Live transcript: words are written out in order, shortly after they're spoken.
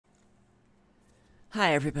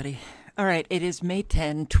Hi, everybody. All right, it is May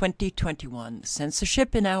 10, 2021.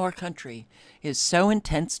 Censorship in our country is so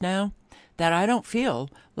intense now that I don't feel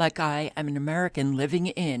like I am an American living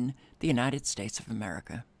in the United States of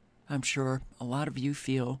America. I'm sure a lot of you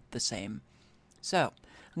feel the same. So,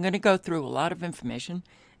 I'm going to go through a lot of information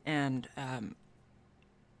and a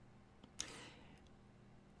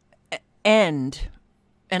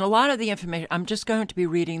lot of the information, I'm just going to be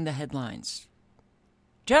reading the headlines.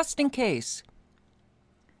 Just in case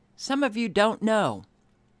some of you don't know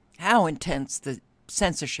how intense the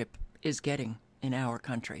censorship is getting in our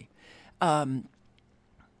country. And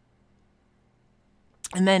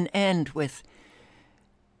then end with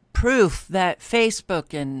proof that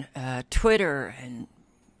Facebook and Twitter and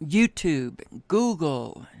YouTube and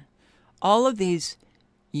Google, all of these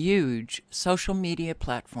huge social media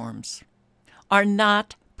platforms are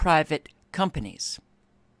not private companies.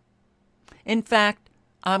 In fact,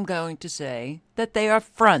 I'm going to say that they are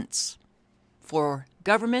fronts for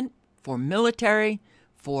government, for military,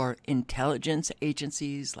 for intelligence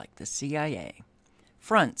agencies like the CIA.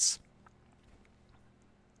 Fronts.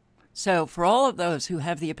 So for all of those who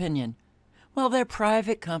have the opinion, well, they're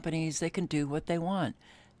private companies, they can do what they want.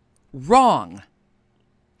 Wrong.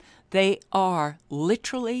 They are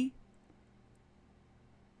literally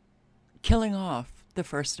killing off the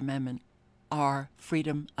First Amendment, our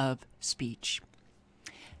freedom of speech.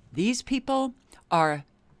 These people are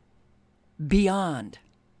beyond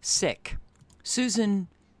sick. Susan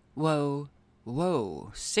Wojcicki,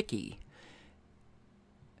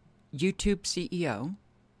 YouTube CEO,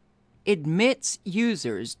 admits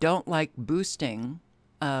users don't like boosting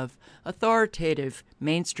of authoritative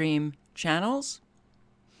mainstream channels,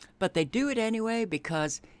 but they do it anyway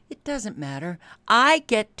because it doesn't matter. I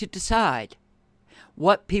get to decide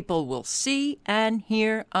what people will see and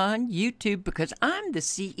hear on YouTube because I'm the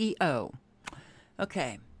CEO.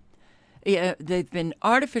 Okay. Yeah, they've been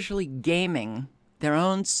artificially gaming their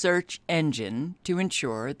own search engine to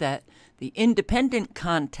ensure that the independent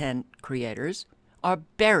content creators are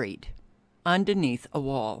buried underneath a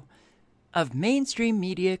wall of mainstream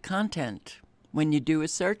media content. When you do a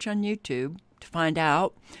search on YouTube to find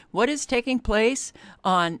out what is taking place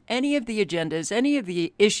on any of the agendas, any of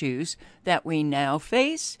the issues that we now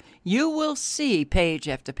face, you will see page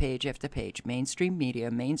after page after page. Mainstream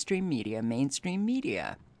media, mainstream media, mainstream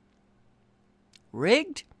media.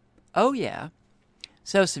 Rigged? Oh, yeah.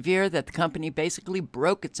 So severe that the company basically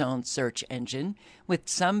broke its own search engine with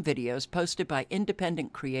some videos posted by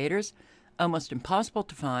independent creators, almost impossible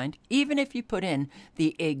to find, even if you put in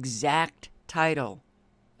the exact title.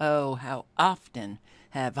 Oh, how often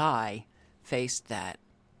have I faced that?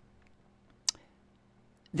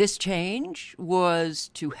 This change was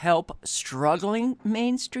to help struggling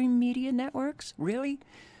mainstream media networks? Really?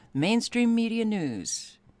 Mainstream media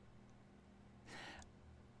news.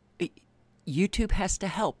 YouTube has to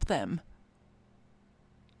help them.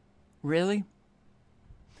 Really?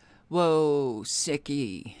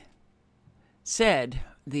 Wojcicki said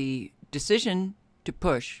the decision to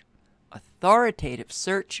push authoritative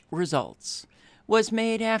search results was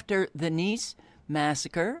made after the Nice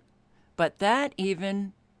massacre, but that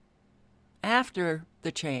even after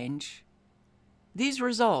the change, these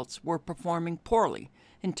results were performing poorly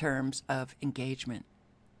in terms of engagement.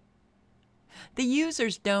 The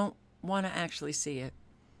users don't want to actually see it.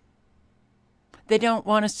 They don't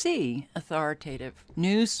want to see authoritative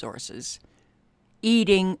news sources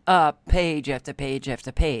eating up page after page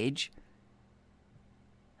after page.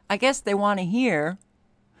 I guess they want to hear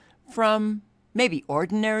from maybe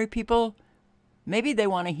ordinary people. Maybe they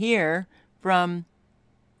want to hear from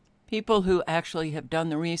people who actually have done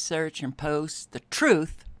the research and post the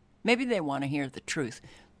truth. Maybe they want to hear the truth.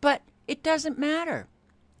 But it doesn't matter.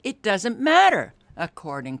 It doesn't matter.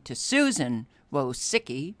 According to Susan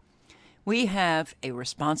Wojcicki, we have a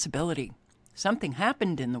responsibility. Something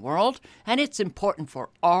happened in the world, and it's important for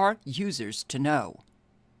our users to know.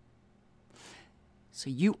 So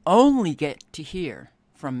you only get to hear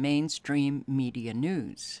from mainstream media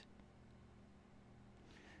news.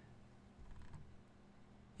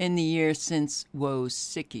 In the years since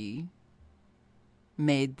Wojcicki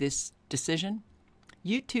made this decision,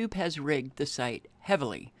 YouTube has rigged the site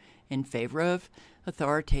heavily in favor of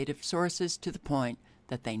authoritative sources to the point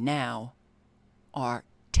that they now are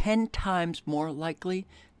 10 times more likely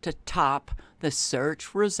to top the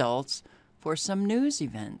search results for some news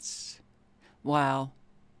events. While,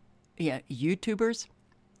 YouTubers,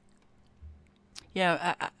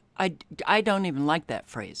 I don't even like that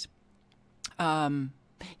phrase.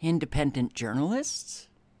 Independent journalists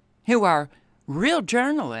who are real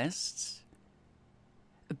journalists,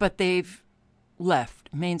 but they've left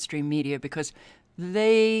mainstream media because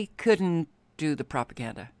they couldn't do the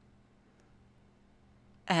propaganda.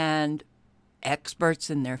 And experts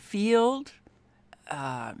in their field,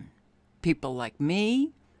 people like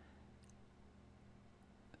me,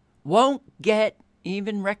 won't get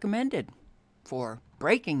even recommended for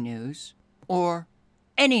breaking news or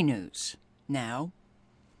any news now.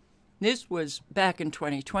 This was back in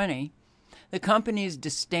 2020. The company's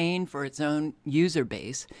disdain for its own user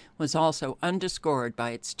base was also underscored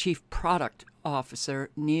by its chief product officer,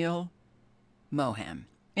 Neil Moham,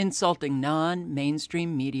 insulting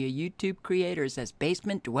non-mainstream media YouTube creators as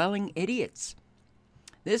basement-dwelling idiots.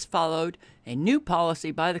 This followed a new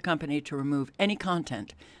policy by the company to remove any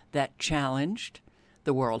content that challenged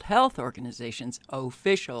the World Health Organization's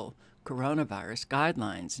official coronavirus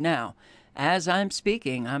guidelines. Now, as I'm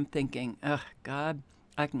speaking, I'm thinking, oh, God,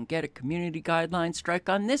 I can get a community guideline strike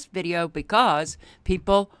on this video because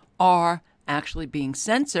people are actually being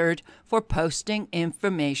censored for posting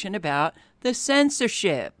information about the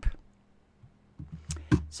censorship.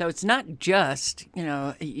 So it's not just,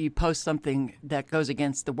 you post something that goes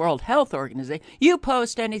against the World Health Organization. You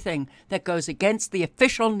post anything that goes against the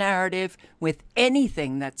official narrative with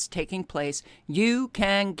anything that's taking place, you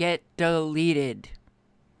can get deleted.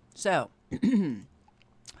 So,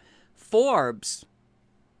 Forbes,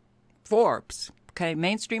 okay,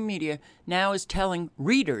 mainstream media now is telling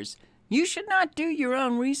readers, you should not do your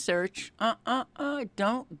own research.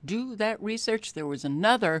 Don't do that research. There was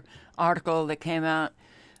another article that came out.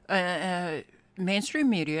 Mainstream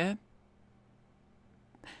media,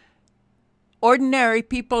 ordinary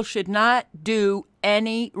people should not do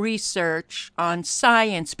any research on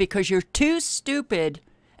science because you're too stupid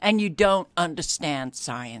and you don't understand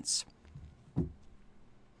science.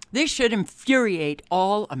 This should infuriate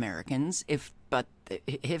all Americans if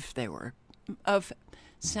they were of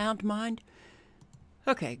sound mind.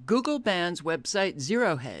 Okay, Google bans website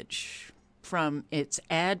Zero Hedge from its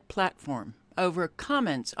ad platform over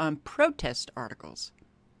comments on protest articles.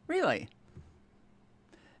 Really?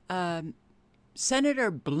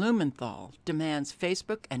 Senator Blumenthal demands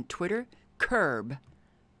Facebook and Twitter curb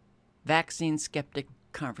vaccine skeptic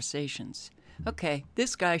conversations. Okay,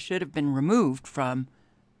 this guy should have been removed from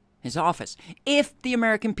his office if the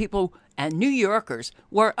American people and New Yorkers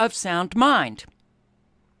were of sound mind.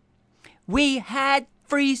 We had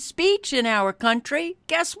free speech in our country.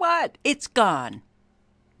 Guess what? It's gone.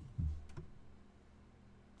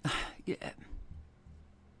 Yeah.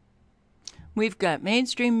 We've got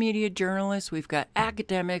mainstream media journalists, we've got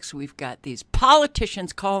academics, we've got these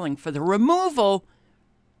politicians calling for the removal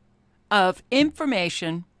of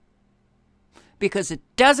information because it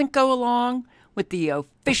doesn't go along with the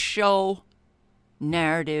official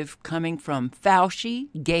narrative coming from Fauci,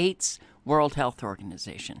 Gates, World Health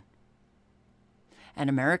Organization. And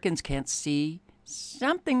Americans can't see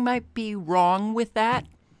something might be wrong with that.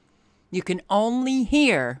 You can only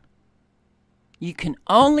hear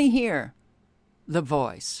the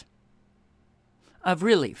voice of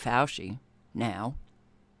really Fauci now.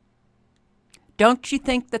 Don't you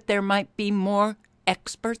think that there might be more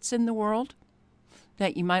experts in the world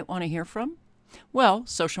that you might want to hear from? Well,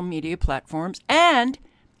 social media platforms and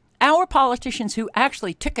our politicians who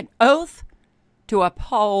actually took an oath to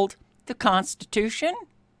uphold the Constitution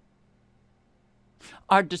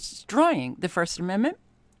are destroying the First Amendment.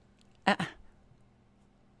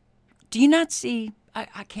 Do you not see?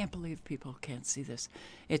 I can't believe people can't see this.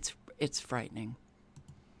 It's frightening.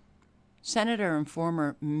 Senator and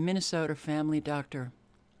former Minnesota family doctor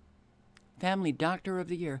of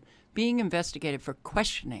the year, being investigated for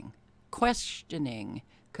questioning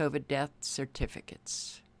COVID death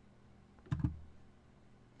certificates.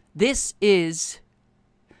 This is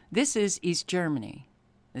East Germany.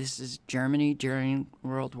 This is Germany during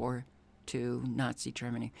World War II, Nazi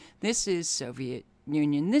Germany. This is Soviet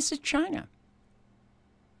Union. This is China.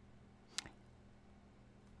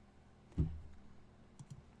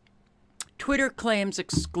 Twitter claims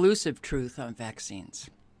exclusive truth on vaccines.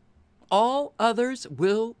 All others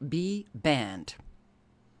will be banned.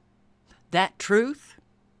 That truth,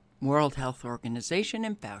 World Health Organization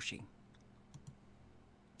and Fauci.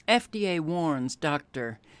 FDA warns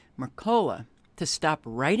Dr. Mercola to stop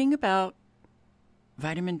writing about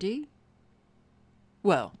vitamin D.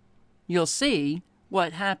 Well, you'll see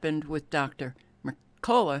what happened with Dr.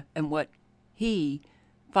 Mercola and what he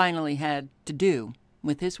finally had to do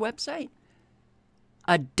with his website.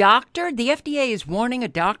 A doctor? The FDA is warning a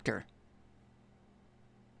doctor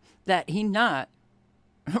that he not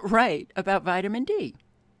write about vitamin D.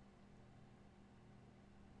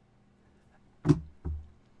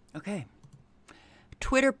 Okay.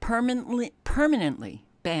 Twitter permanently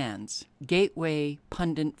bans Gateway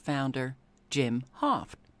pundit founder Jim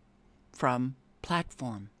Hoft from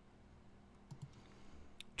platform.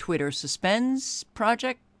 Twitter suspends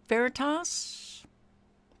Project Veritas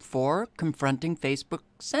for confronting Facebook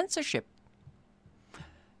censorship.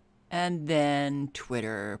 And then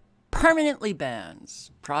Twitter permanently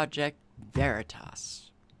bans Project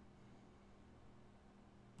Veritas.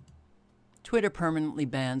 Twitter permanently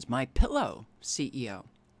bans MyPillow CEO.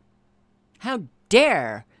 How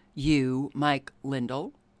dare you, Mike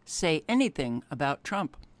Lindell, say anything about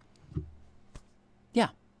Trump? Yeah.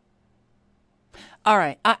 All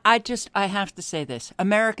right. I have to say this.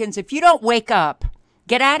 Americans, if you don't wake up,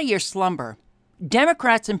 get out of your slumber.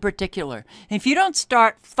 Democrats in particular. If you don't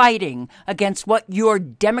start fighting against what your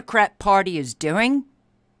Democrat Party is doing,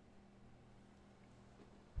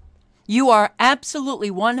 you are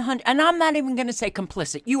absolutely 100, and I'm not even going to say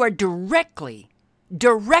complicit. You are directly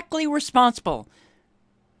responsible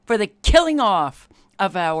for the killing off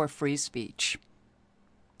of our free speech.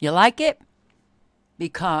 You like it?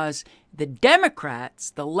 Because the Democrats,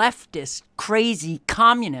 the leftist, crazy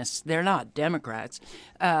communists, they're not Democrats.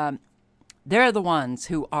 They're the ones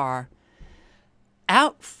who are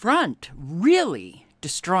out front really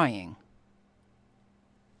destroying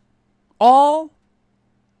all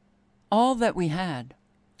that we had.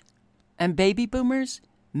 And baby boomers,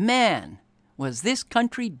 man, was this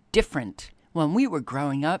country different when we were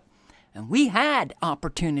growing up, and we had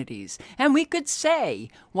opportunities, and we could say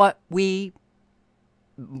what we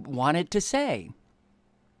wanted to say.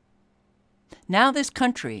 Now this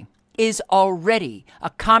country is already a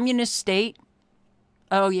communist state.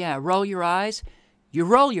 Oh yeah, roll your eyes. You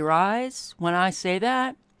roll your eyes when I say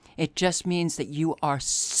that. It just means that you are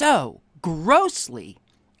so grossly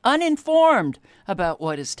uninformed about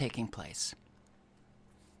what is taking place.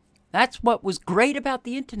 That's what was great about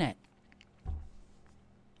the internet.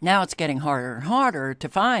 Now it's getting harder and harder to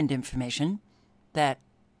find information that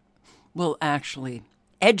will actually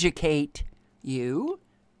educate you,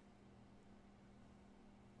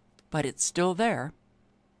 but it's still there.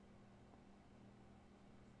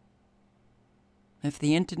 If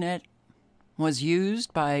the internet was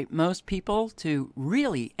used by most people to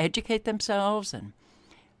really educate themselves and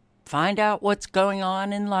find out what's going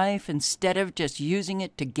on in life instead of just using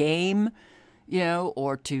it to game,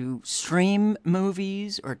 or to stream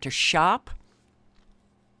movies or to shop.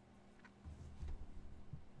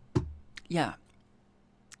 Yeah.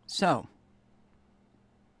 So,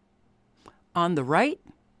 on the right,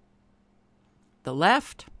 the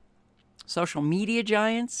left, social media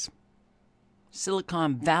giants,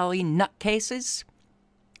 Silicon Valley nutcases,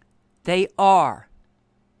 they are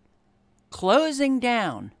closing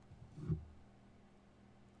down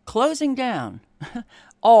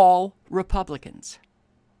all Republicans.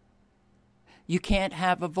 You can't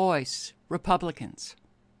have a voice, Republicans,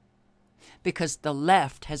 because the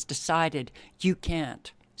left has decided you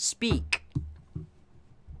can't speak.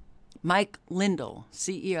 Mike Lindell,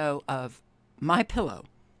 CEO of MyPillow,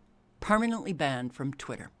 permanently banned from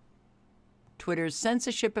Twitter. Twitter's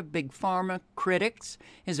censorship of big pharma critics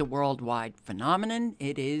is a worldwide phenomenon.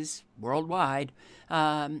 It is worldwide.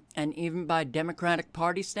 And even by Democratic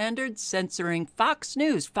Party standards, censoring Fox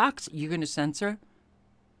News. Fox, you're going to censor?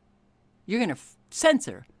 You're going to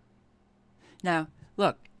censor. Now,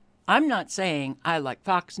 look, I'm not saying I like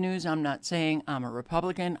Fox News. I'm not saying I'm a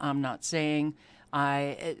Republican. I'm not saying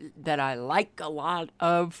that I like a lot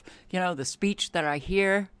of, the speech that I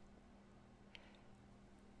hear.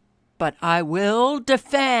 But I will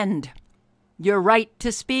defend your right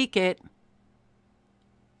to speak it,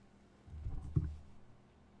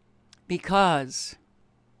 because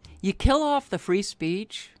you kill off the free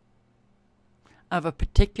speech of a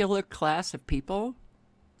particular class of people.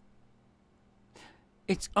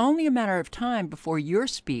 It's only a matter of time before your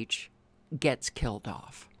speech gets killed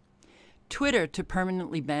off. Twitter to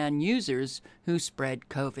permanently ban users who spread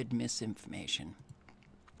COVID misinformation.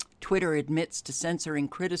 Twitter admits to censoring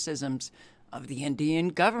criticisms of the Indian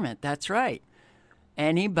government. That's right.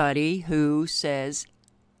 Anybody who says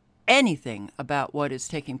anything about what is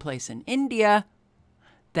taking place in India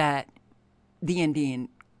that the Indian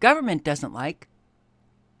government doesn't like,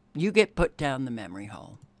 you get put down the memory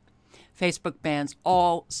hole. Facebook bans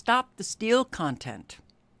all Stop the Steal content.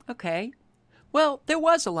 Okay. Well, there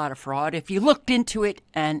was a lot of fraud if you looked into it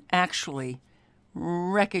and actually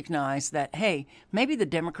recognize that, hey, maybe the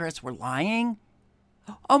Democrats were lying.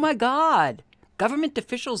 Oh my God, government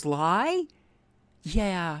officials lie?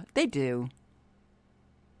 Yeah, they do.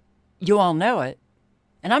 You all know it.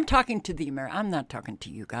 And I'm talking to I'm not talking to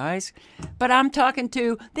you guys, but I'm talking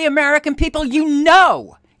to the American people. You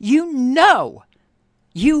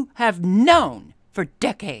have known for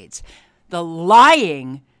decades the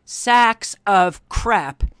lying sacks of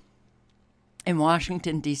crap in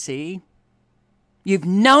Washington, D.C. You've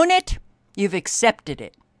known it. You've accepted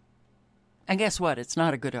it. And guess what? It's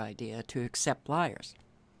not a good idea to accept liars.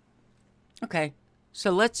 Okay,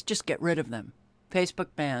 so let's just get rid of them. Facebook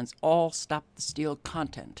bans, all stop the steal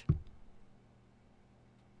content.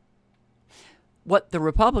 What the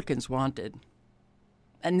Republicans wanted,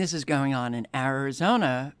 and this is going on in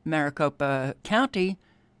Arizona, Maricopa County,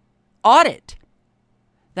 audit.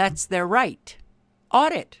 That's their right.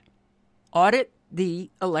 Audit. Audit the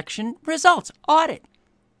election results. Audit.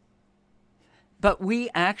 But we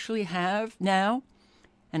actually have now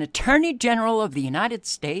an Attorney General of the United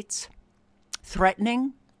States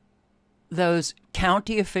threatening those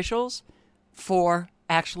county officials for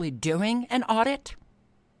actually doing an audit.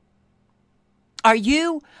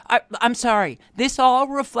 I'm sorry, this all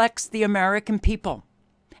reflects the American people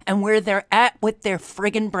and where they're at with their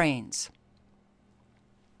friggin' brains.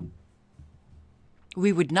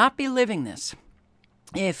 We would not be living this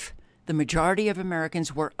if the majority of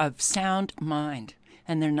Americans were of sound mind,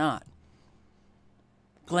 and they're not.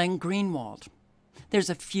 Glenn Greenwald. There's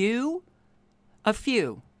a few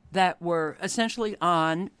that were essentially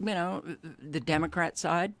on, the Democrat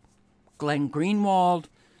side. Glenn Greenwald,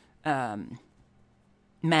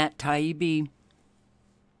 Matt Taibbi,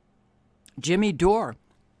 Jimmy Dore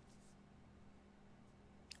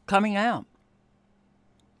coming out.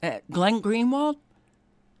 Glenn Greenwald,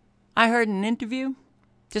 I heard in an interview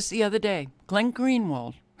just the other day, Glenn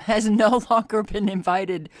Greenwald has no longer been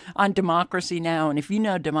invited on Democracy Now! And if you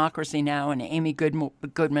know Democracy Now! And Amy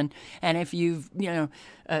Goodman, and if you've,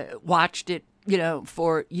 watched it,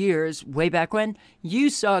 for years, way back when, you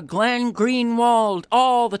saw Glenn Greenwald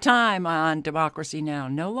all the time on Democracy Now!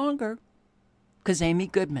 No longer, because Amy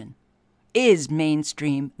Goodman is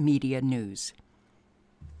mainstream media news.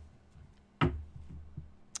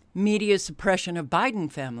 Media suppression of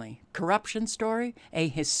Biden family, corruption story, a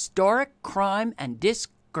historic crime and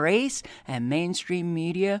disgrace, and mainstream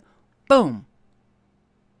media, boom.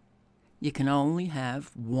 You can only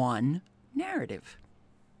have one narrative.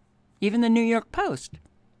 Even the New York Post.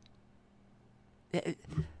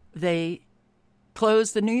 They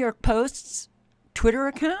closed the New York Post's Twitter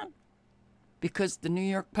account because the New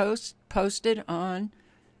York Post posted on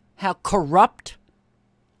how corrupt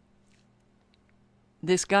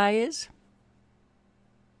this guy is.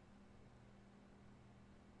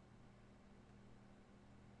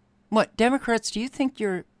 What, Democrats, do you think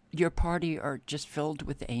your party are just filled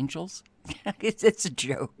with angels? It's a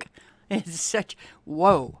joke. It's such,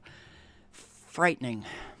 whoa, frightening.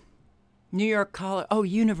 New York college,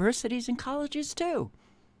 universities and colleges too.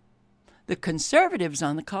 The conservatives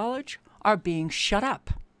on the college are being shut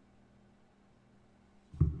up.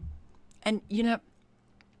 And,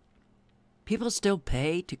 people still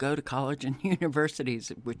pay to go to college and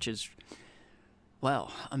universities, which is,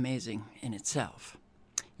 well, amazing in itself.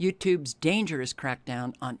 YouTube's dangerous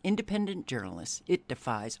crackdown on independent journalists. It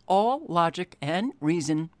defies all logic and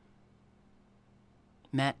reason.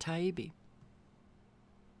 Matt Taibbi.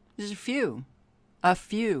 There's a few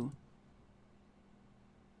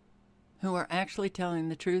who are actually telling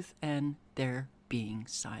the truth, and they're being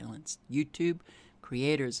silenced. YouTube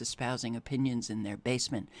creators espousing opinions in their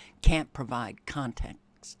basement can't provide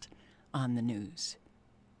context on the news.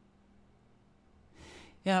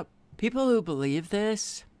 Yeah, people who believe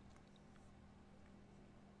this,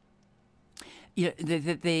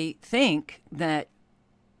 they think that,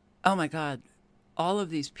 oh my God, all of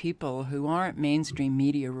these people who aren't mainstream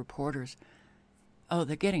media reporters,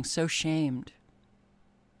 they're getting so shamed.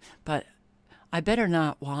 But I better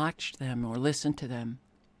not watch them or listen to them,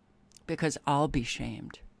 because I'll be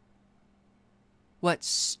shamed. What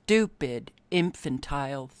stupid,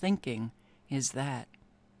 infantile thinking is that?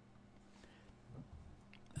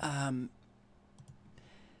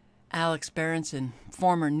 Alex Berenson,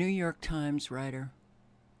 former New York Times writer,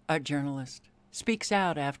 a journalist, speaks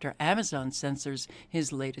out after Amazon censors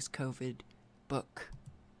his latest COVID book.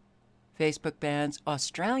 Facebook bans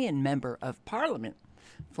Australian member of Parliament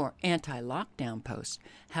for anti-lockdown posts.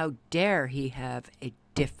 How dare he have a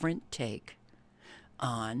different take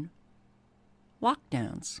on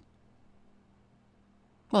lockdowns?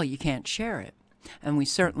 Well, you can't share it, and we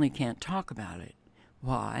certainly can't talk about it.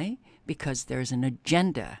 Why? Because there's an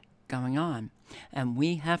agenda going on. And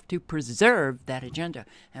we have to preserve that agenda.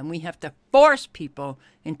 And we have to force people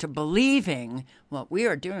into believing what we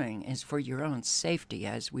are doing is for your own safety,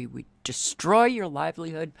 as we would destroy your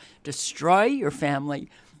livelihood, destroy your family,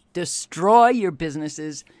 destroy your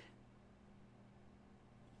businesses.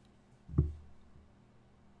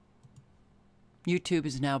 YouTube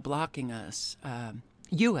is now blocking us.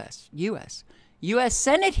 U.S.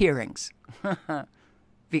 Senate hearings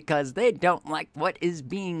because they don't like what is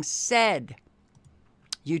being said.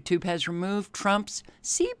 YouTube has removed Trump's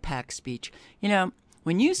CPAC speech. You know,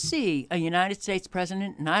 when you see a United States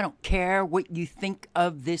president, and I don't care what you think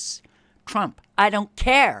of this Trump, I don't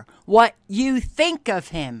care what you think of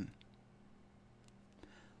him.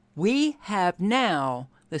 We have now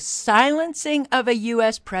the silencing of a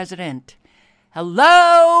U.S. president.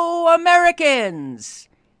 Hello, Americans!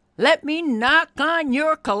 Let me knock on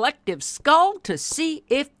your collective skull to see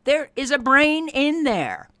if there is a brain in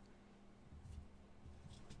there.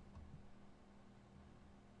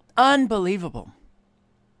 Unbelievable.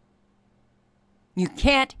 You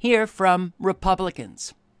can't hear from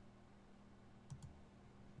Republicans.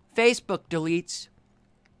 Facebook deletes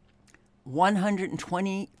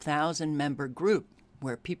 120,000 member group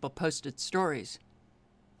where people posted stories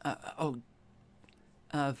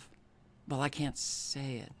well, I can't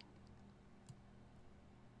say it.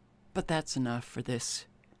 But that's enough for this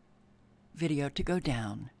video to go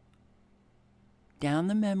down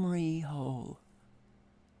the memory hole.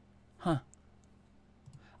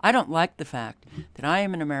 I don't like the fact that I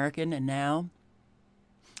am an American and now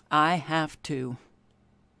I have to,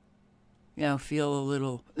 feel a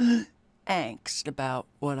little angst about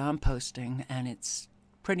what I'm posting, and it's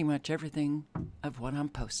pretty much everything of what I'm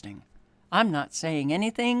posting. I'm not saying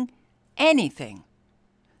anything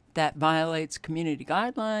that violates community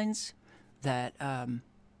guidelines, that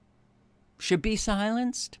should be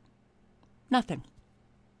silenced. Nothing.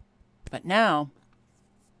 But now,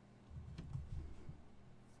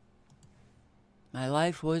 my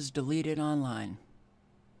life was deleted online.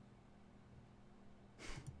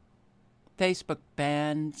 Facebook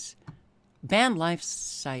banned life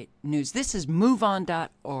site news. This is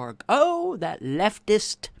moveon.org. Oh, that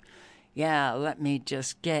leftist. Yeah, let me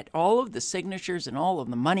just get all of the signatures and all of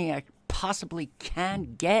the money I possibly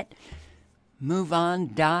can get.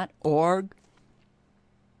 MoveOn.org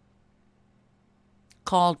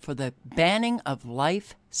called for the banning of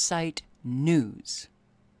life site news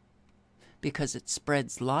because it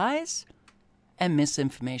spreads lies and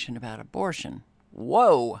misinformation about abortion.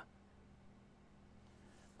 Whoa!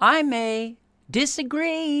 I may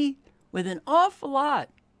disagree with an awful lot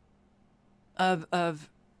of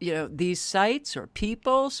these sites or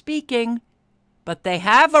people speaking, but they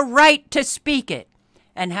have a right to speak it.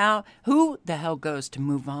 And who the hell goes to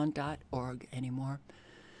moveon.org anymore?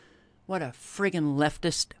 What a friggin'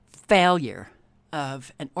 leftist failure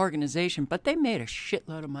of an organization, but they made a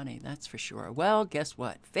shitload of money, that's for sure. Well, guess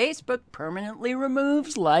what? Facebook permanently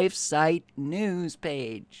removes life site news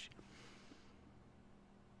page.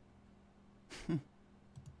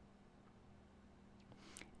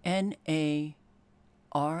 NARAL,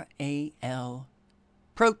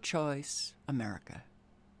 Pro-Choice America.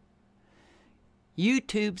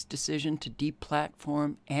 YouTube's decision to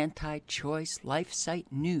deplatform anti-choice life site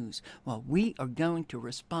news. Well, we are going to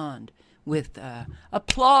respond with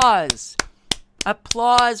applause.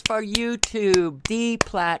 Applause for YouTube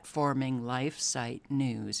deplatforming life site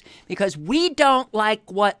news because we don't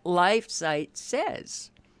like what life site says.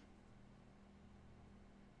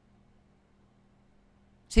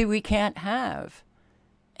 See, we can't have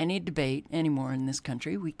any debate anymore in this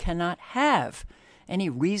country. We cannot have any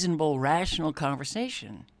reasonable, rational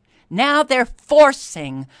conversation. Now they're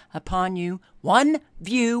forcing upon you one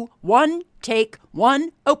view, one take,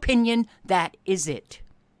 one opinion. That is it.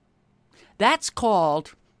 That's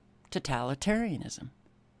called totalitarianism.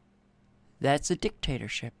 That's a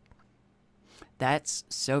dictatorship. That's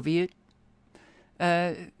Soviet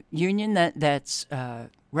Union. That's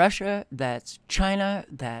Russia. That's China.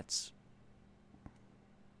 That's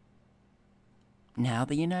now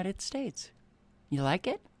the United States. You like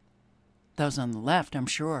it? Those on the left, I'm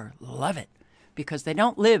sure, love it because they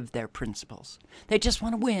don't live their principles. They just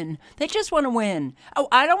want to win. They just want to win. Oh,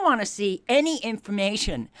 I don't want to see any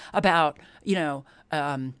information about,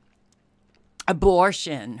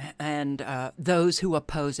 abortion and those who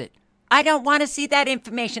oppose it. I don't want to see that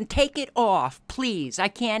information. Take it off, please. I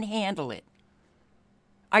can't handle it.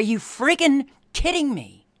 Are you friggin' kidding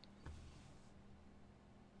me?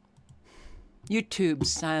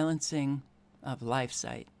 YouTube's silencing of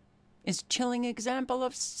LifeSite is a chilling example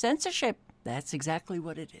of censorship. That's exactly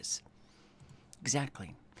what it is.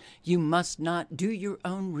 Exactly. You must not do your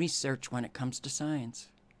own research when it comes to science.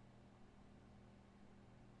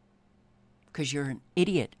 Because you're an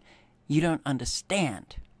idiot. You don't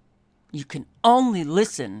understand. You can only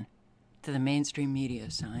listen to the mainstream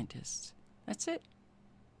media scientists. That's it.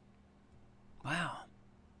 Wow.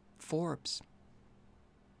 Forbes.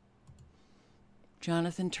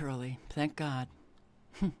 Jonathan Turley, thank God.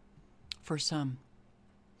 For some.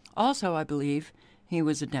 Also, I believe he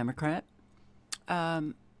was a Democrat.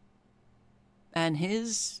 And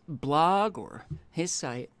his blog or his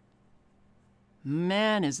site,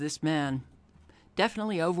 man, is this man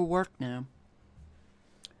definitely overworked now.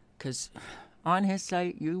 Because on his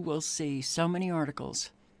site, you will see so many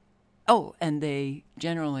articles. Oh, and they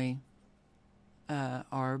generally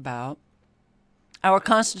are about our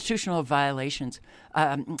constitutional violations,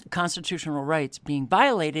 constitutional rights being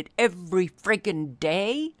violated every friggin'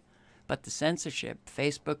 day. But the censorship,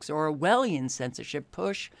 Facebook's Orwellian censorship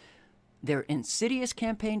push, their insidious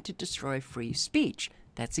campaign to destroy free speech.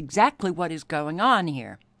 That's exactly what is going on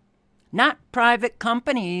here. Not private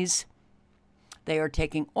companies. They are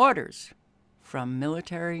taking orders from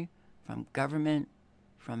military, from government,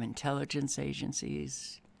 from intelligence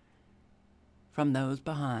agencies, from those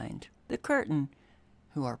behind the curtain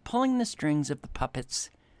who are pulling the strings of the puppets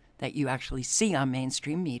that you actually see on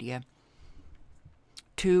mainstream media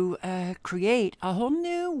to create a whole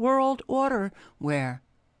new world order where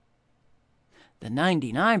the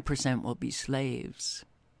 99% will be slaves.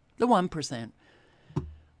 The 1%,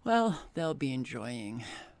 well, they'll be enjoying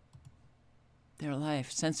their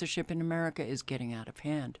life. Censorship in America is getting out of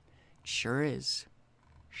hand. Sure is.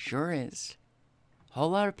 Sure is. A whole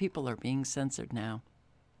lot of people are being censored now.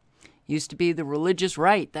 Used to be the religious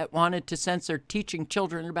right that wanted to censor teaching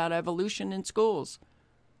children about evolution in schools.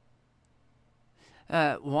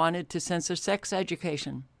 Wanted to censor sex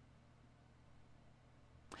education.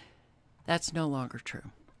 That's no longer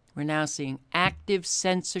true. We're now seeing active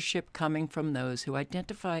censorship coming from those who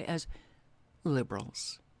identify as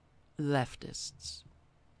liberals, leftists.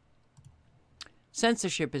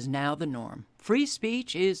 Censorship is now the norm. Free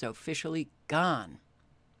speech is officially gone.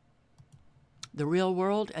 The real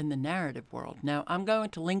world and the narrative world. Now, I'm going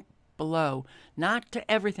to link below, not to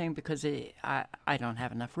everything because I don't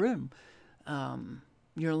have enough room.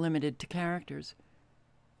 You're limited to characters,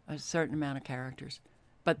 a certain amount of characters.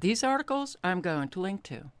 But these articles I'm going to link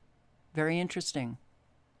to. Very interesting.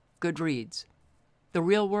 Good reads. The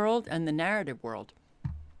real world and the narrative world.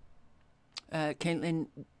 Caitlin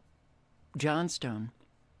Johnstone.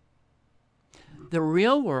 The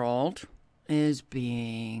real world is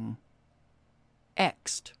being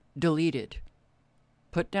X'd, deleted,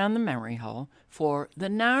 put down the memory hole for the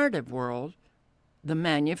narrative world, the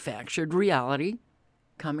manufactured reality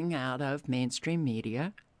coming out of mainstream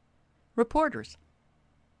media reporters.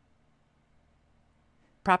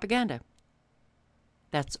 Propaganda.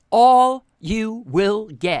 That's all you will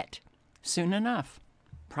get soon enough.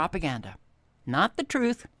 Propaganda. Not the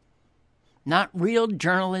truth. Not real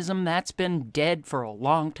journalism. That's been dead for a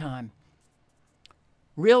long time.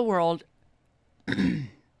 Real world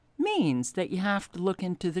means that you have to look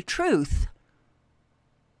into the truth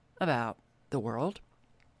about the world.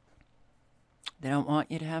 They don't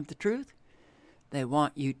want you to have the truth. They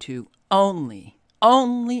want you to only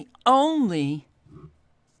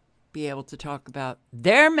be able to talk about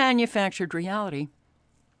their manufactured reality.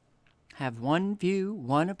 Have one view,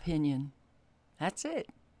 one opinion. That's it.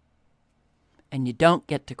 And you don't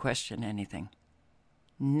get to question anything.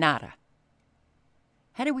 Nada.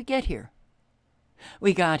 How did we get here?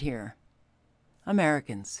 We got here.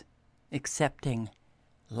 Americans accepting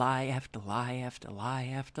lie after lie after lie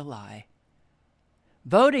after lie.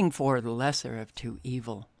 Voting for the lesser of two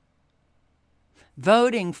evil.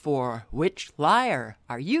 Voting for which liar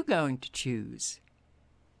are you going to choose?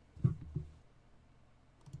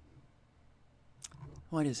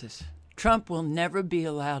 What is this? Trump will never be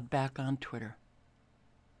allowed back on Twitter.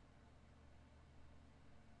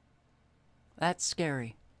 That's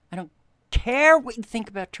scary. I don't care what you think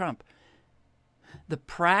about Trump. The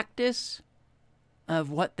practice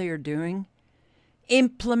of what they are doing,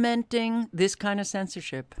 implementing this kind of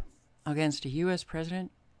censorship against a U.S.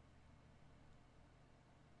 president,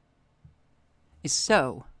 is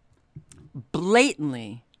so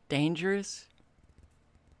blatantly dangerous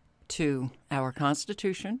to our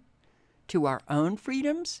Constitution, to our own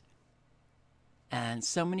freedoms, and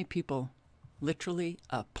so many people literally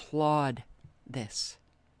applaud this.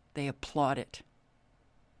 They applaud it.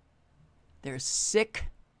 They're sick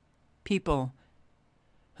people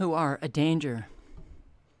who are a danger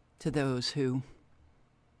to those who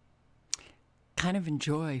kind of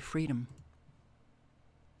enjoy freedom.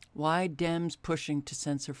 Why Dems pushing to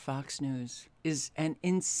censor Fox News is an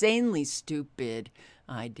insanely stupid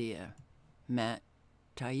idea. Matt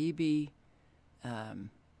Taibbi,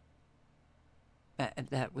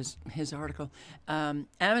 that was his article.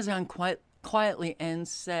 Amazon quietly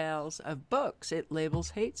ends sales of books it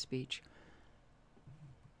labels hate speech.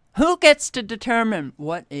 Who gets to determine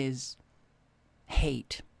what is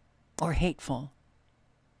hate or hateful?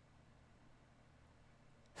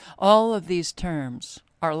 All of these terms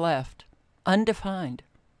are left undefined.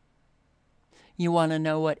 You want to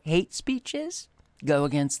know what hate speech is? Go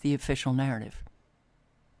against the official narrative.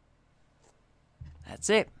 That's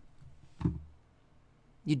it.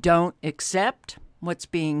 You don't accept what's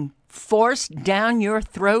being forced down your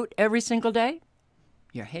throat every single day?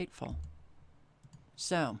 You're hateful.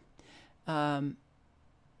 So,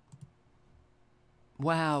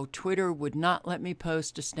 wow, Twitter would not let me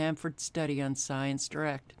post a Stanford study on Science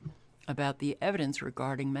Direct about the evidence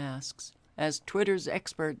regarding masks, as Twitter's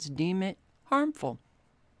experts deem it harmful.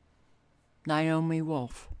 Naomi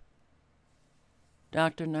Wolf.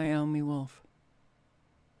 Dr. Naomi Wolf.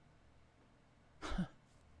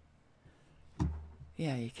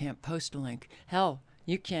 Yeah, you can't post a link. Hell,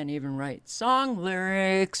 you can't even write song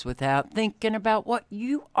lyrics without thinking about what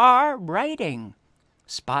you are writing.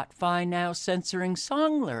 Spotify now censoring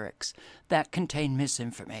song lyrics that contain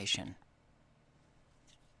misinformation.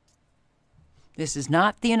 This is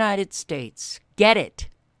not the United States. Get it.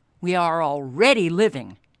 We are already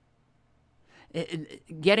living,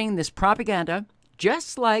 getting this propaganda,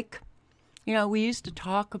 just like, we used to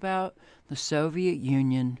talk about the Soviet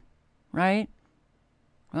Union, right?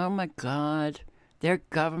 Oh my God, their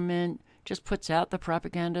government just puts out the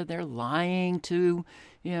propaganda. They're lying to,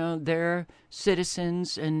 their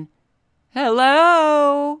citizens, and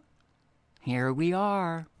hello, here we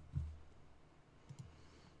are.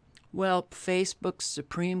 Well, Facebook's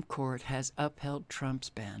Supreme Court has upheld Trump's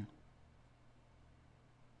ban.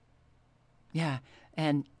 Yeah,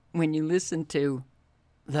 and when you listen to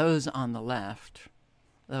those on the left,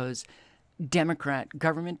 those Democrat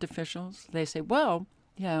government officials, they say, well,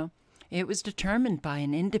 it was determined by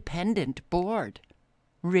an independent board.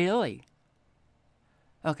 Really?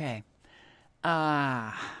 Okay.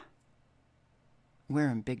 We're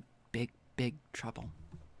in big, big, big trouble.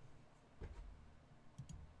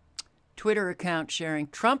 Twitter account sharing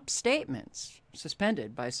Trump statements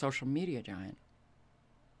suspended by social media giant.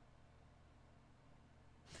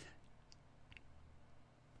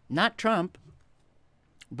 Not Trump,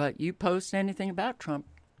 but you post anything about Trump.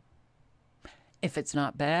 If it's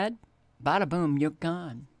not bad, bada boom, you're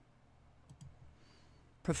gone.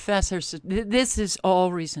 This is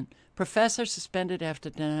all recent. Professor suspended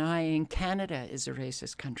after denying Canada is a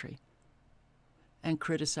racist country and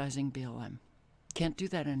criticizing BLM. Can't do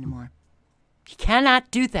that anymore. You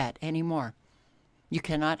cannot do that anymore. You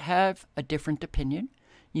cannot have a different opinion.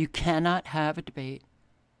 You cannot have a debate.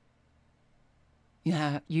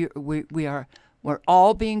 We're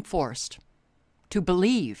all being forced to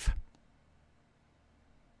believe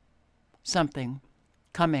something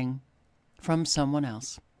coming from someone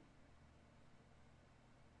else.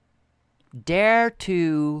 Dare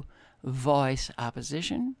to voice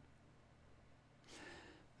opposition.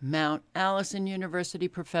 Mount Allison University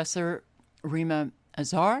professor Rima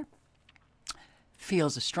Azar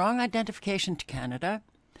feels a strong identification to Canada.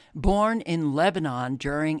 Born in Lebanon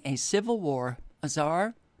during a civil war,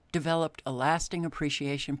 Azar developed a lasting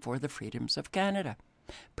appreciation for the freedoms of Canada,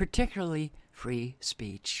 particularly free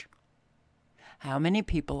speech. How many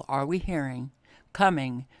people are we hearing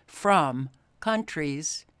coming from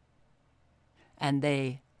countries and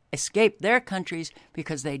they escape their countries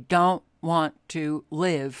because they don't want to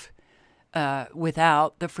live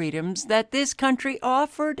without the freedoms that this country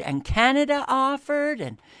offered and Canada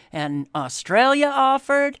offered and Australia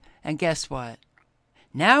offered? And guess what?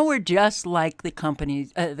 Now we're just like the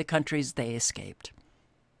countries they escaped.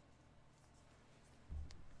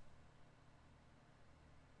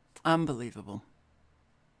 Unbelievable.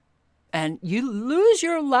 And you lose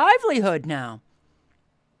your livelihood now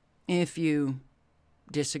if you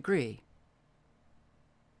disagree.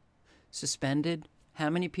 Suspended. How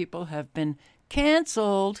many people have been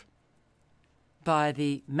canceled by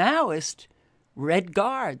the Maoist Red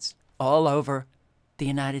Guards all over the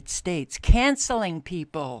United States, canceling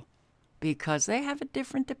people because they have a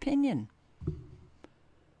different opinion?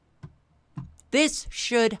 This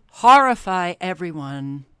should horrify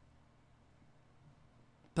everyone.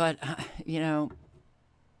 But, the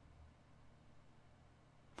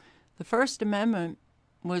First Amendment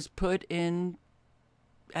was put in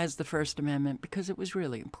as the First Amendment because it was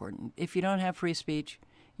really important. If you don't have free speech,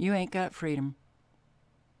 you ain't got freedom.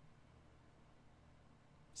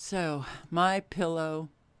 So, My Pillow,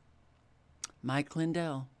 Mike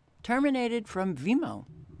Lindell, terminated from Vimeo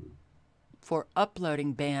for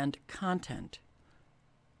uploading banned content.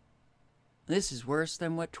 This is worse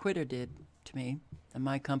than what Twitter did to me and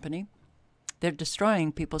my company. They're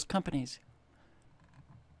destroying people's companies.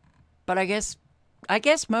 But I guess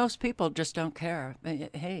most people just don't care.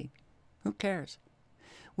 Hey, who cares?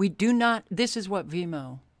 We do not, this is what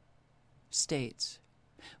Vimeo states.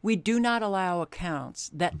 We do not allow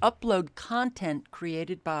accounts that upload content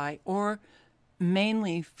created by or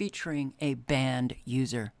mainly featuring a banned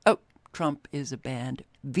user. Oh, Trump is a banned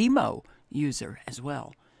Vimeo user as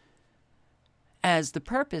well. As the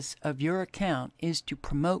purpose of your account is to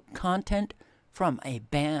promote content from a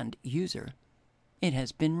banned user, it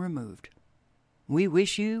has been removed. We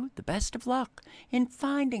wish you the best of luck in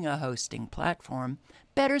finding a hosting platform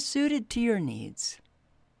better suited to your needs.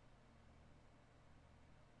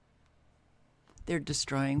 They're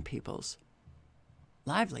destroying people's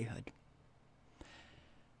livelihood.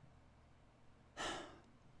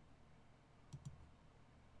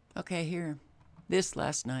 Okay, here. This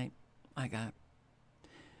last night I got.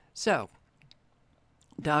 So,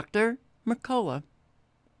 Dr. Mercola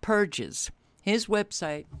purges his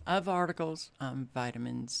website of articles on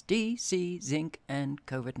vitamins D, C, zinc, and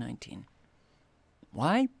COVID-19.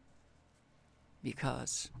 Why?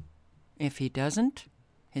 Because if he doesn't,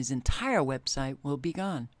 his entire website will be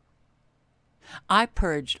gone. I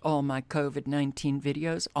purged all my COVID-19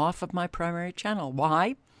 videos off of my primary channel.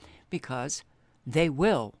 Why? Because they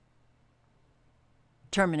will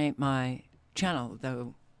terminate my channel,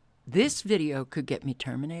 though this video could get me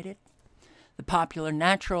terminated. The popular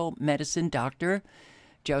natural medicine doctor,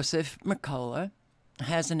 Joseph Mercola,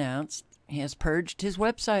 has announced he has purged his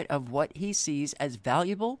website of what he sees as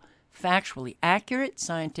valuable, factually accurate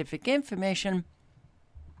scientific information.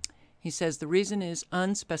 He says the reason is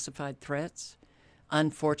unspecified threats.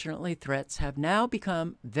 Unfortunately, threats have now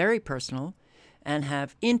become very personal and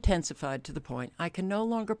have intensified to the point I can no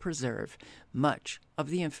longer preserve much of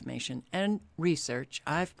the information and research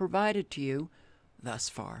I've provided to you thus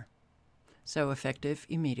far. So effective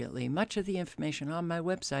immediately, much of the information on my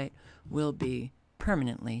website will be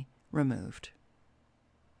permanently removed.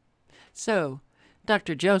 So,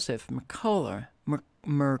 Dr. Joseph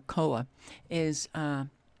Mercola is not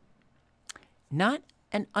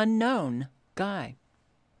an unknown guy.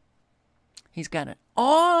 He's got an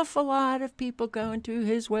awful lot of people going to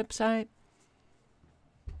his website.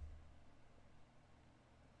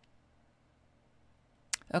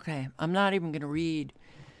 Okay, I'm not even going to read,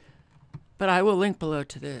 but I will link below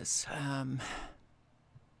to this.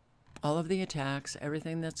 All of the attacks,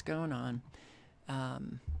 everything that's going on.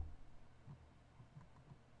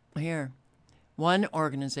 Here, one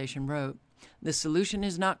organization wrote, "The solution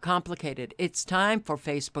is not complicated. It's time for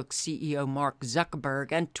Facebook CEO Mark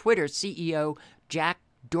Zuckerberg and Twitter CEO Jack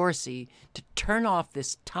Dorsey to turn off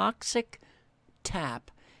this toxic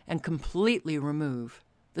tap and completely remove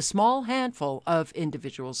the small handful of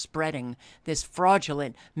individuals spreading this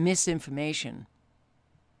fraudulent misinformation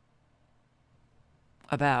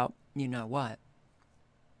about you know what.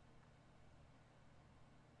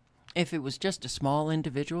 If it was just a small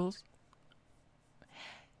individuals,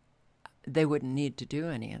 they wouldn't need to do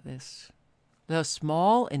any of this. Those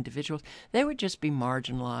small individuals, they would just be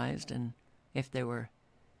marginalized, and if they were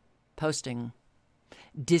posting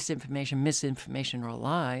disinformation, misinformation, or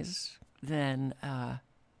lies, then,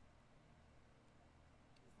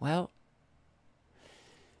 well,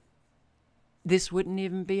 this wouldn't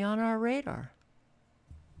even be on our radar.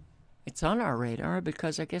 It's on our radar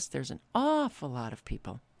because I guess there's an awful lot of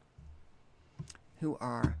people who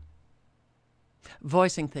are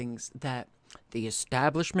voicing things that the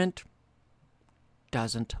establishment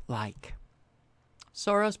doesn't like.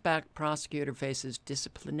 Soros-backed prosecutor faces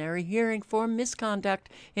disciplinary hearing for misconduct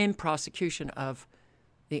in prosecution of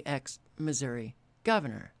the ex-Missouri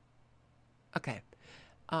governor. Okay.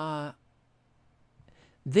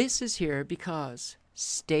 This is here because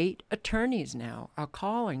state attorneys now are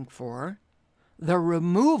calling for the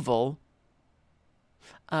removal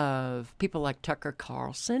of people like Tucker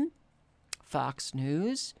Carlson, Fox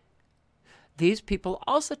News. These people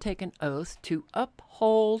also take an oath to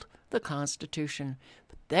uphold the Constitution,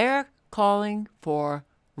 but they're calling for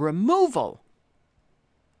removal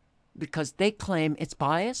because they claim it's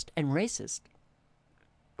biased and racist.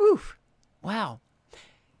 Oof. Wow.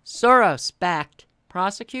 Soros-backed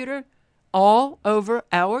prosecutor, all over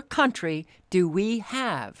our country do we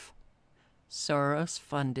have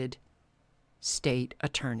Soros-funded state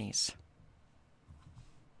attorneys.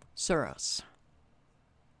 Soros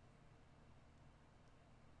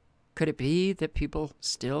Could it be that people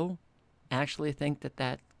still actually think that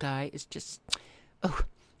that guy is just, oh,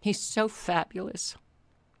 he's so fabulous?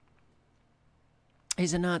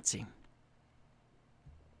 He's a Nazi.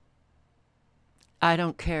 I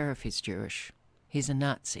don't care if he's Jewish. He's a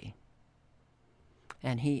Nazi.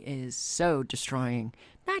 And he is so destroying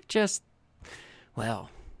not just, well,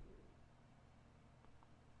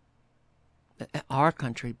 our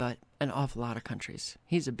country, but an awful lot of countries.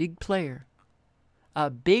 He's a big player. A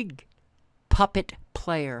big puppet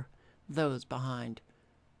player, those behind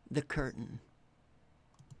the curtain.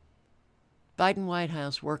 Biden White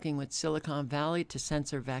House working with Silicon Valley to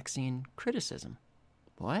censor vaccine criticism.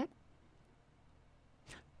 What?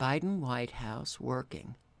 Biden White House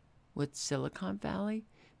working with Silicon Valley?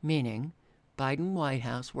 Meaning Biden White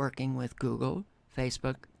House working with Google,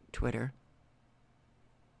 Facebook, Twitter,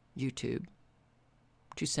 YouTube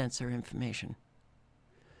to censor information.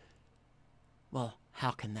 Well,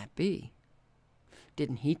 how can that be?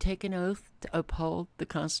 Didn't he take an oath to uphold the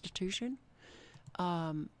Constitution?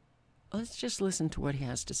 Let's just listen to what he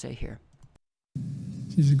has to say here.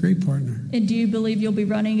 She's a great partner. And do you believe you'll be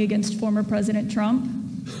running against former President Trump?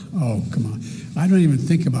 Oh, come on. I don't even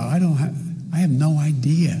think about it. I have no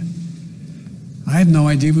idea. I have no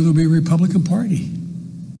idea whether there'll be a Republican Party.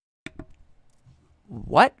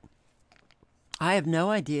 What? I have no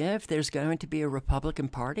idea if there's going to be a Republican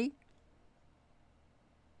Party?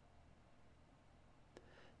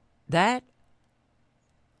 That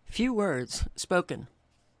few words spoken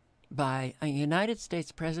by a United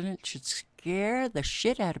States president should scare the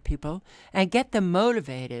shit out of people and get them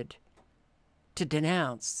motivated to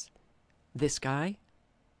denounce this guy.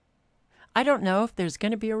 I don't know if there's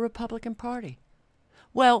going to be a Republican Party.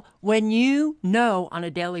 Well, when you know on a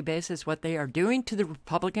daily basis what they are doing to the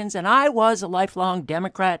Republicans, and I was a lifelong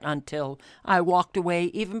Democrat until I walked away,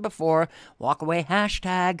 even before walkaway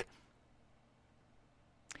hashtag,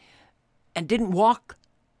 and didn't walk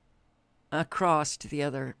across to the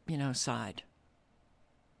other, side.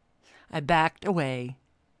 I backed away,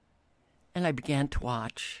 and I began to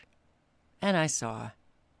watch, and I saw,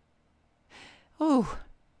 oh,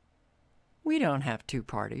 we don't have two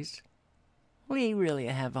parties. We really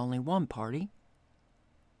have only one party.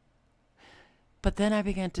 But then I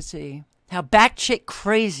began to see how batshit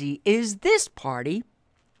crazy is this party.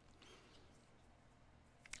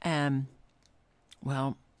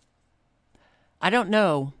 Well, I don't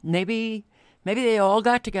know. Maybe they all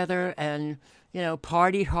got together and,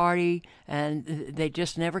 partied hardy, and they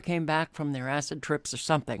just never came back from their acid trips or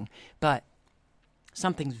something. But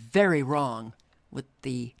something's very wrong with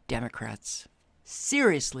the Democrats.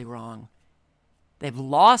 Seriously wrong. They've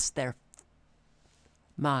lost their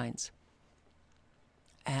minds.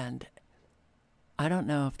 And I don't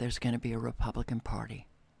know if there's going to be a Republican Party.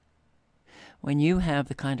 When you have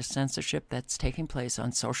the kind of censorship that's taking place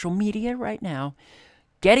on social media right now,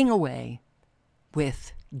 getting away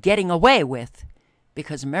with,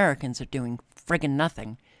 because Americans are doing friggin'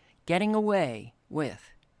 nothing, getting away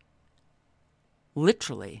with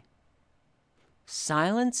literally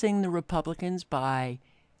silencing the Republicans by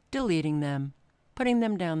deleting them, putting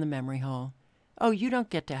them down the memory hole. Oh, you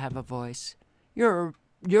don't get to have a voice. You're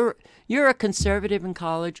a conservative in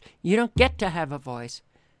college. You don't get to have a voice.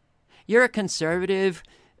 You're a conservative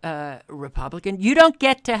Republican. You don't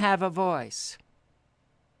get to have a voice.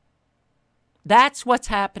 That's what's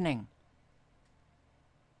happening.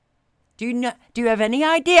 Do you have any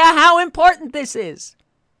idea how important this is?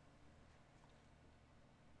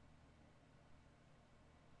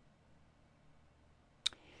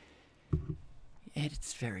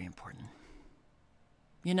 It's very important.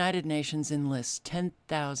 United Nations enlists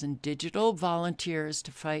 10,000 digital volunteers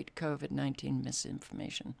to fight COVID-19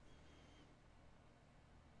 misinformation.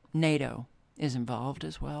 NATO is involved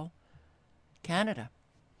as well. Canada.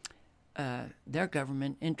 Their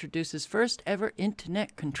government introduces first ever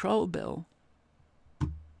internet control bill.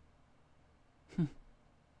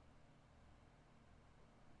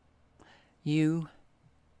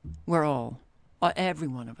 We're all, every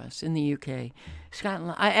one of us in the UK,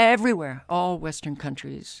 Scotland, everywhere, all Western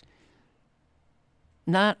countries,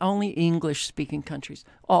 not only English-speaking countries,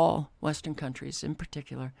 all Western countries in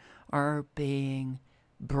particular, are being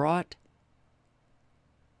brought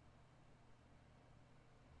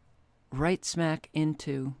right smack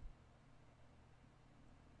into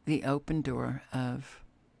the open door of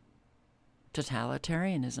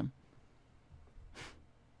totalitarianism.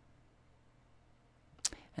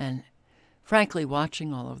 And frankly,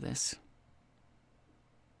 watching all of this,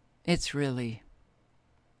 it's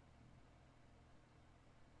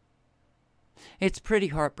pretty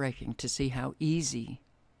heartbreaking to see how easy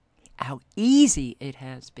how easy it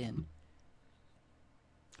has been.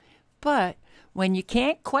 But when you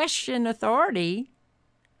can't question authority,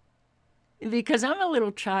 because I'm a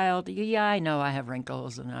little child, yeah, I know I have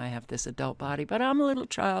wrinkles and I have this adult body, but I'm a little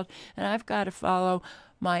child and I've got to follow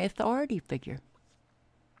my authority figure,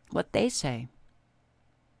 what they say.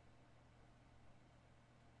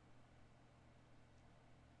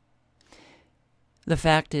 The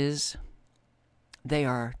fact is, they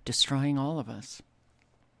are destroying all of us.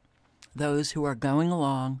 Those who are going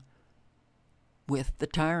along with the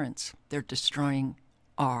tyrants, they're destroying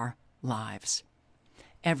our lives.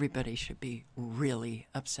 Everybody should be really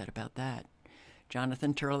upset about that.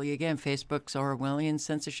 Jonathan Turley again, Facebook's Orwellian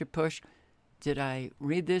censorship push. Did I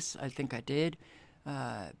read this? I think I did.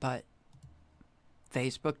 But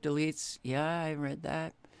Facebook deletes. Yeah, I read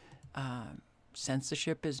that.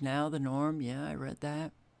 Censorship is now the norm. Yeah, I read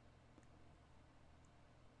that.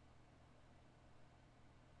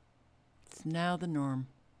 It's now the norm.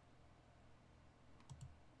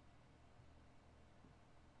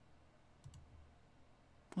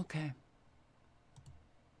 Okay.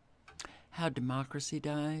 How democracy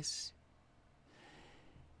dies.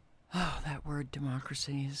 Oh, that word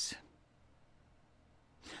democracy is...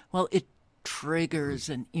 Well, it triggers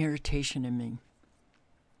an irritation in me.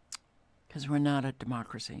 Because we're not a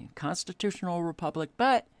democracy. Constitutional republic,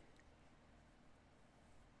 but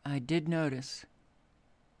I did notice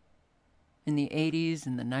in the 80s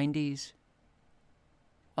and the 90s,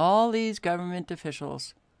 all these government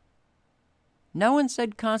officials, no one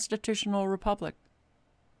said constitutional republic.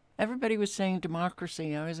 Everybody was saying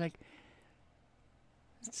democracy. I was like,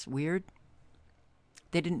 it's weird.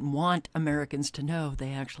 They didn't want Americans to know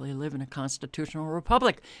they actually live in a constitutional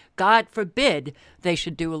republic. God forbid they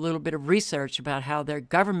should do a little bit of research about how their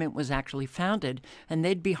government was actually founded, and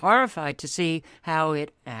they'd be horrified to see how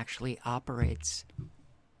it actually operates.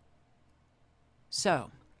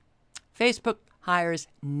 So, Facebook hires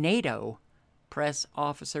NATO press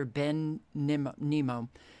officer Ben Nemo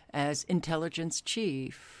as intelligence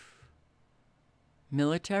chief.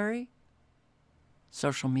 Military?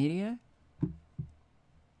 Social media?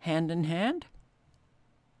 Hand in hand?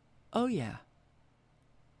 Oh, yeah.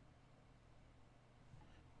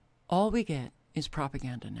 All we get is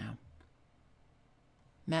propaganda now.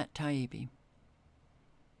 Matt Taibbi.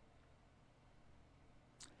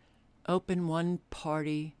 Open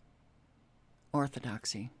one-party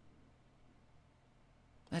orthodoxy.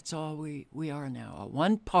 That's all we are now. A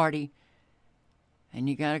one party, and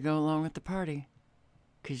you got to go along with the party.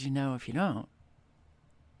 Because you know if you don't,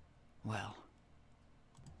 well,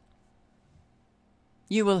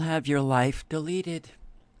 you will have your life deleted.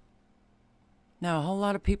 Now, a whole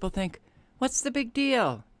lot of people think, what's the big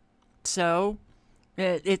deal? So,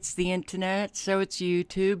 it's the internet, so it's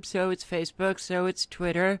YouTube, so it's Facebook, so it's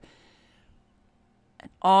Twitter. An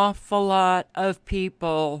awful lot of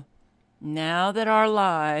people, now that our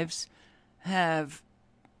lives have,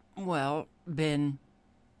 well, been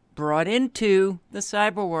brought into the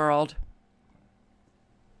cyber world,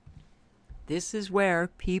 this is where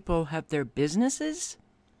people have their businesses.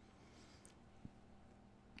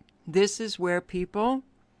 This is where people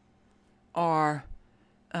are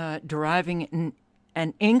deriving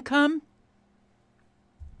an income.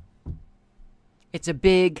 It's a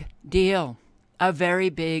big deal. A very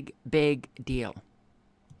big, big deal.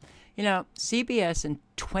 You know, CBS in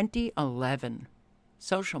 2011,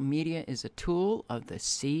 social media is a tool of the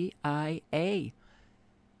CIA.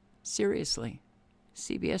 Seriously,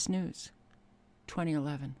 CBS News,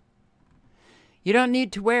 2011. You don't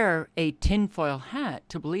need to wear a tinfoil hat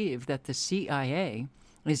to believe that the CIA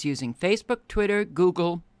is using Facebook, Twitter,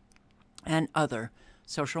 Google, and other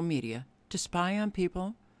social media to spy on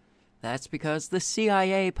people. That's because the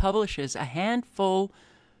CIA publishes a helpful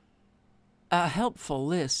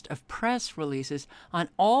list of press releases on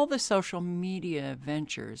all the social media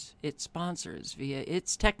ventures it sponsors via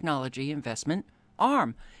its technology investment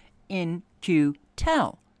arm,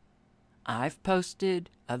 In-Q-Tel. I've posted,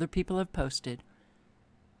 other people have posted.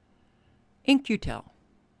 In-Q-Tel,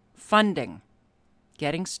 funding,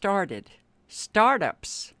 getting started,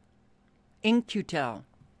 startups. In-Q-Tel,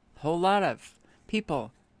 a whole lot of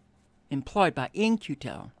people employed by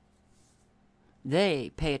In-Q-Tel.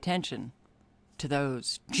 They pay attention to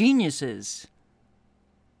those geniuses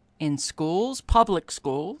in schools, public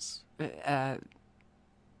schools,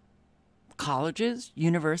 colleges,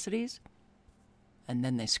 universities, and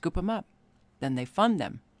then they scoop them up. Then they fund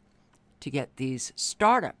them to get these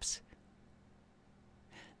startups.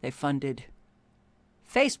 They funded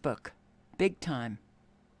Facebook big time.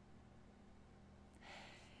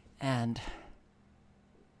 And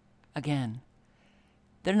again,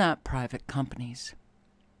 They're not private companies.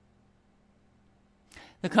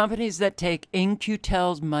 The companies that take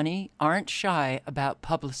In-Q-Tel's money aren't shy about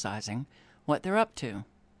publicizing what they're up to.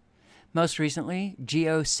 Most recently,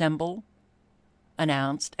 GeoSemble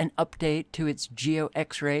announced an update to its Geo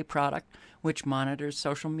X-ray product, which monitors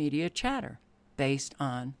social media chatter based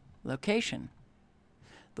on location.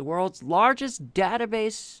 The world's largest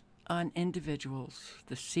database on individuals,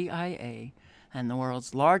 the CIA, and the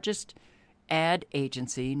world's largest ad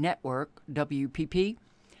agency network, WPP,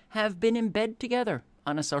 have been in bed together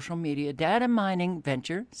on a social media data mining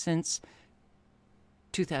venture since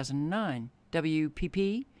 2009.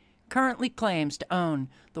 WPP currently claims to own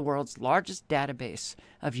the world's largest database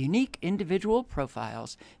of unique individual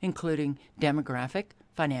profiles, including demographic,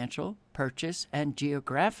 financial, purchase, and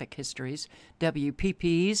geographic histories.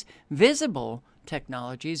 WPP's Visible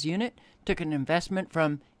Technologies unit took an investment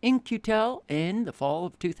from In-Q-Tel in the fall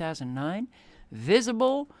of 2009.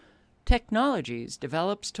 Visible Technologies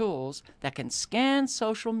develops tools that can scan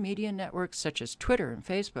social media networks such as Twitter and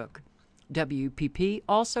Facebook. WPP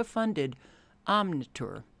also funded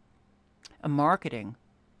Omniture, a marketing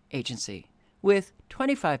agency, with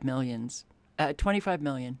 $25 million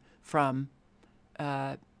from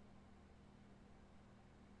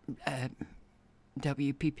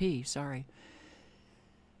WPP,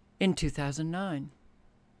 in 2009.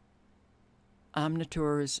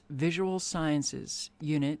 Omniture's Visual Sciences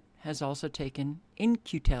unit has also taken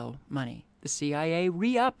In-Q-Tel money. The CIA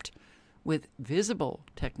re-upped with Visible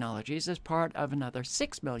Technologies as part of another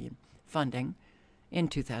 $6 million funding in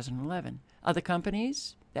 2011. Other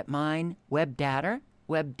companies that mine web data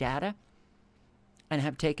and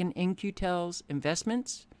have taken In-Q-Tel's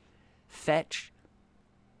investments: Fetch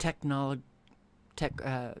Technologies.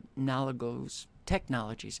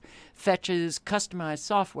 Fetch's customized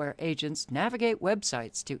software agents navigate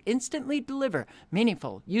websites to instantly deliver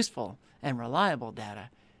meaningful, useful, and reliable data,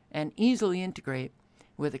 and easily integrate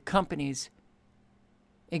with a company's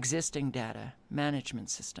existing data management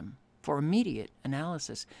system for immediate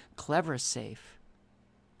analysis. CleverSafe,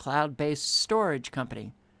 cloud-based storage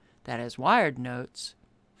company that has wired notes,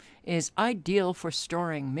 is ideal for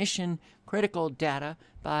storing mission-critical data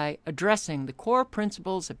by addressing the core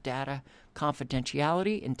principles of data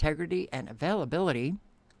confidentiality, integrity, and availability.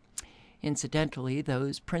 Incidentally,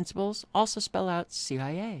 those principles also spell out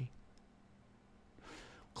CIA.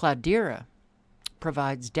 Cloudera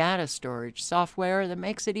provides data storage software that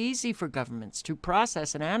makes it easy for governments to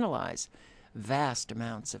process and analyze vast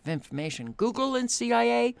amounts of information. Google and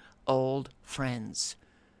CIA, old friends.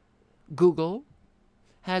 Google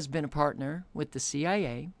has been a partner with the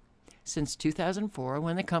CIA since 2004,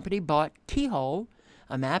 when the company bought Keyhole,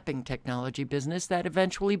 a mapping technology business that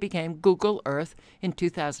eventually became Google Earth in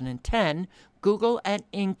 2010. Google and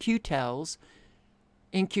In-Q-Tel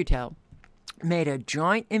made a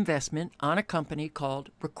joint investment on a company called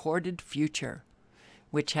Recorded Future,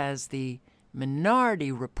 which has the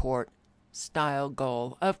Minority Report style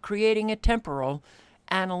goal of creating a temporal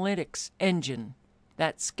analytics engine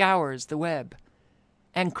that scours the web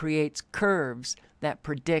and creates curves that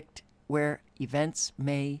predict where events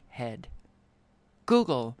may head.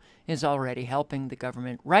 Google is already helping the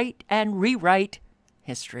government write and rewrite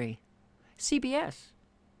history. CBS,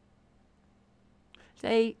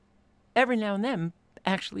 they every now and then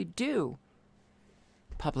actually do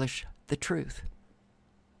publish the truth.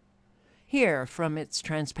 Here, from its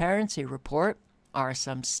transparency report, are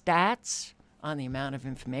some stats on the amount of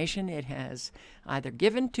information it has either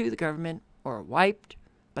given to the government or wiped,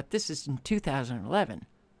 but this is in 2011.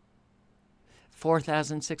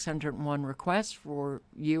 4,601 requests for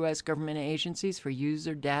U.S. government agencies for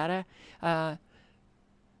user data. The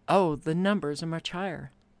numbers are much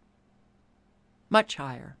higher. Much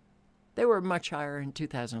higher. They were much higher in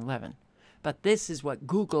 2011. But this is what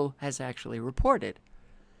Google has actually reported.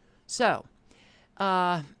 So,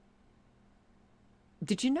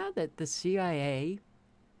 did you know that the CIA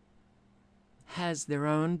has their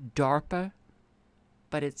own DARPA,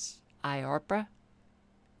 but it's IARPA?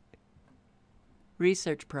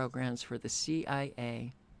 Research programs for the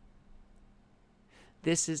CIA.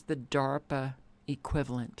 This is the DARPA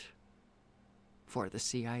equivalent for the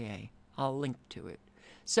CIA. I'll link to it.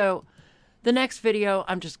 So the next video,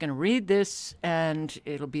 I'm just going to read this, and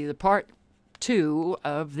it'll be the part 2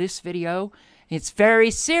 of this video. It's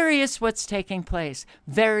very serious what's taking place.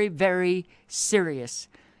 Very, very serious.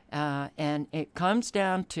 And it comes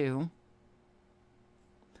down to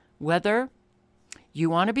whether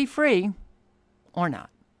you want to be free or not.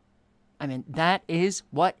 I mean, that is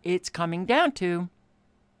what it's coming down to.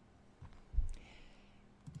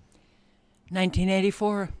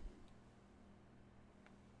 1984.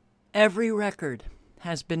 Every record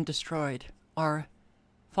has been destroyed or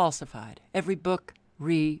falsified. Every book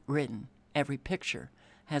rewritten. Every picture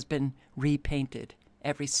has been repainted.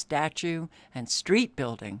 Every statue and street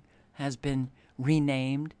building has been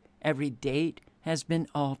renamed. Every date has been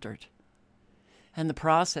altered. And the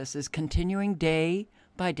process is continuing day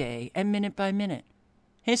by day and minute by minute.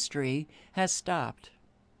 History has stopped.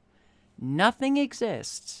 Nothing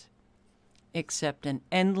exists except an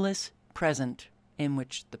endless present in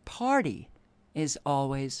which the party is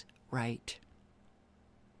always right.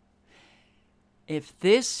 If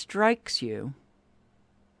this strikes you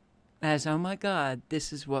as, oh my God,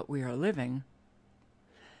 this is what we are living,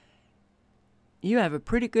 you have a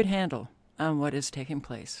pretty good handle on what is taking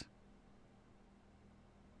place.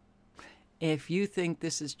 If you think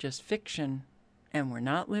this is just fiction and we're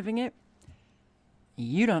not living it,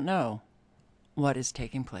 you don't know what is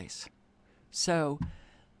taking place. So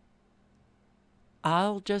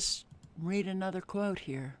I'll just read another quote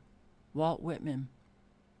here. Walt Whitman.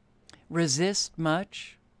 Resist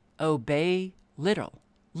much, obey little.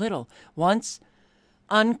 Little. Once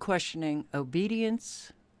unquestioning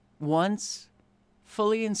obedience, once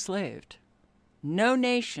fully enslaved. No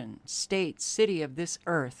nation, state, city of this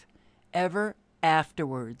earth ever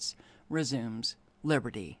afterwards resumes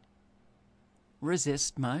liberty.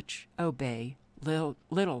 Resist much, obey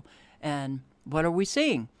little. And what are we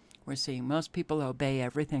seeing? We're seeing most people obey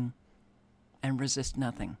everything and resist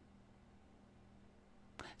nothing.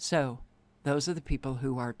 So, those are the people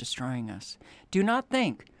who are destroying us. Do not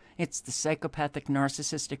think it's the psychopathic,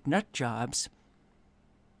 narcissistic nut jobs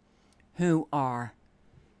who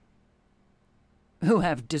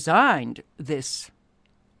have designed this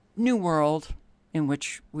new world in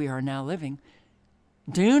which we are now living.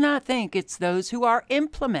 Do not think it's those who are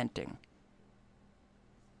implementing.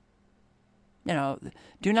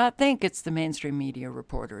 Do not think it's the mainstream media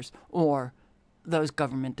reporters or those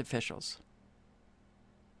government officials.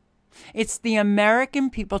 It's the American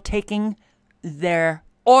people taking their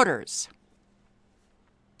orders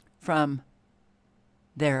from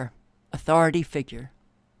their authority figure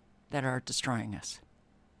that are destroying us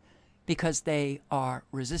because they are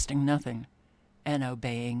resisting nothing and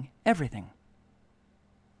obeying everything.